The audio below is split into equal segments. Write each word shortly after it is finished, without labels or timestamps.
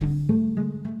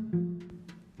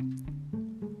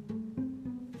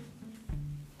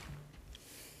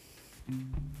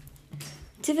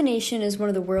Divination is one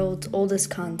of the world's oldest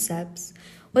concepts.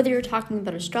 Whether you're talking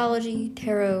about astrology,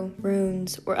 tarot,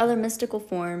 runes, or other mystical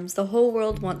forms, the whole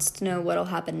world wants to know what'll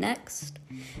happen next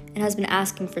and has been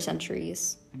asking for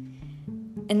centuries.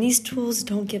 And these tools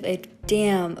don't give a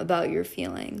damn about your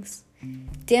feelings.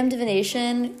 Damn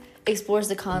Divination explores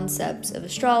the concepts of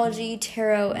astrology,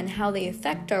 tarot, and how they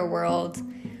affect our world,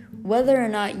 whether or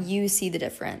not you see the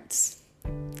difference.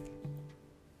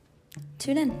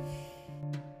 Tune in.